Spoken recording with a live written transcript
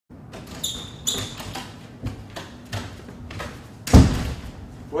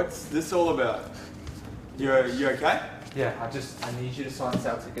What's this all about? You okay? Yeah, I need you to sign this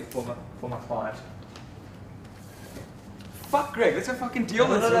out ticket for my client. Fuck Greg, let's have fucking deal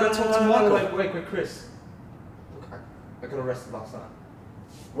with this. No, We're gonna talk to Michael. Wait, Chris. Look, I got arrested last night.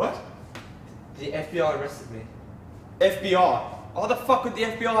 What? The FBI arrested me. FBI? Why the fuck would the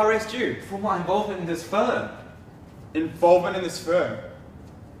FBI arrest you? For my involvement in this firm. Involvement in this firm?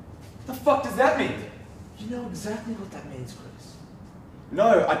 What the fuck does that mean? You know exactly what that means, Chris.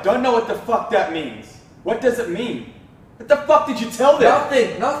 No, I don't know what the fuck that means. What does it mean? What the fuck did you tell them?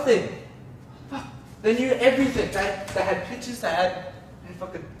 Nothing. Fuck. They knew everything. They had pictures, they had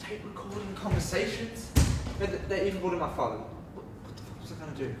fucking tape recording conversations. They even brought in my father. What the fuck was I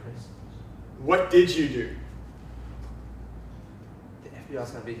gonna do, Chris? What did you do? The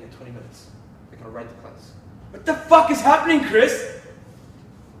FBI's gonna be here in 20 minutes. They're gonna raid the place. What the fuck is happening, Chris?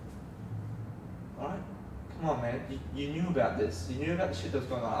 Alright? Come on, man. You knew about this. You knew about the shit that was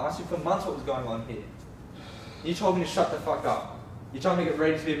going on. I asked you for months what was going on here. You told me to shut the fuck up. You told me to get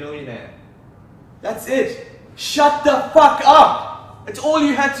ready to be a millionaire. That's it. Shut the fuck up. It's all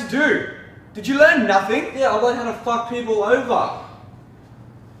you had to do. Did you learn nothing? Yeah, I learned how to fuck people over.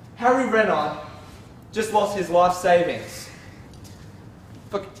 Harry Renner just lost his life savings.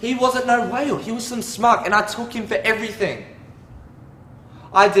 Fuck, he wasn't no whale. He was some smug, and I took him for everything.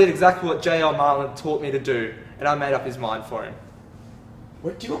 I did exactly what J.L. Marlin taught me to do, and I made up his mind for him.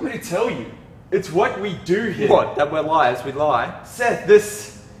 What do you want me to tell you? It's what we do here. What? That we're liars? We lie? Seth,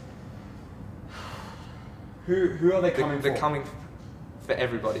 this... Who are they coming for? They're coming for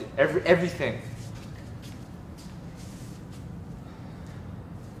everybody. Everything.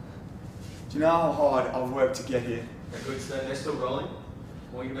 Do you know how hard I've worked to get here? Good, so they're still rolling.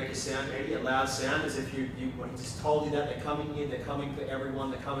 I want you to make a sound, Eddie, a loud sound, as if when he just told you that they're coming here, they're coming for everyone,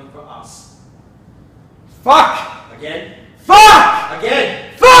 they're coming for us. Fuck! Again? Fuck!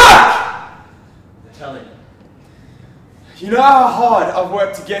 Again! Fuck! They're telling you. You know how hard I've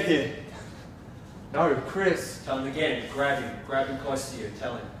worked to get here? No, Chris. Tell him again, grab him close to you,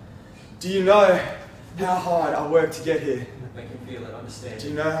 tell him. Do you know how hard I worked to get here? Make him feel it, understand Do it.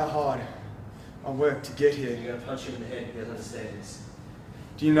 you know how hard I worked to get You're here? going to punch him in the head, he doesn't understand this.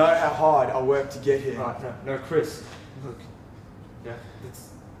 Do you know how hard I worked to get here? Right, no, Chris. Look, yeah, it's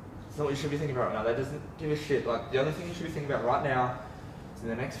not what you should be thinking about right now. That doesn't give a shit. Like, the only thing you should be thinking about right now is in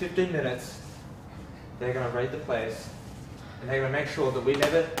the next 15 minutes, they're going to raid the place, and they're going to make sure that we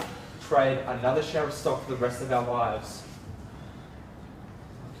never trade another share of stock for the rest of our lives.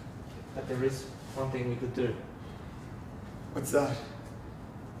 But there is one thing we could do. What's that?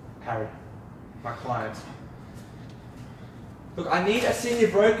 Harry, my client. Look, I need a senior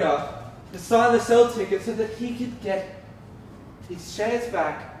broker to sign the sell ticket so that he could get his shares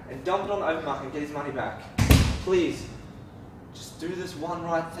back and dump it on the open market and get his money back. Please, just do this one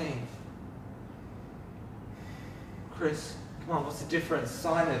right thing. Chris, come on, what's the difference?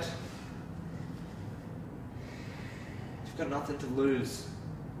 Sign it. You've got nothing to lose.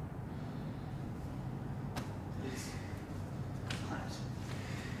 Please, sign it.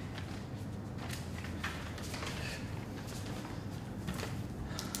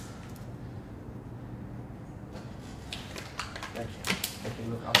 Thank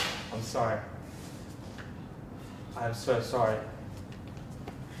you. Look, I'm sorry. I am so sorry.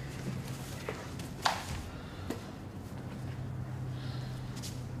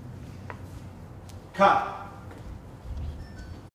 Cut.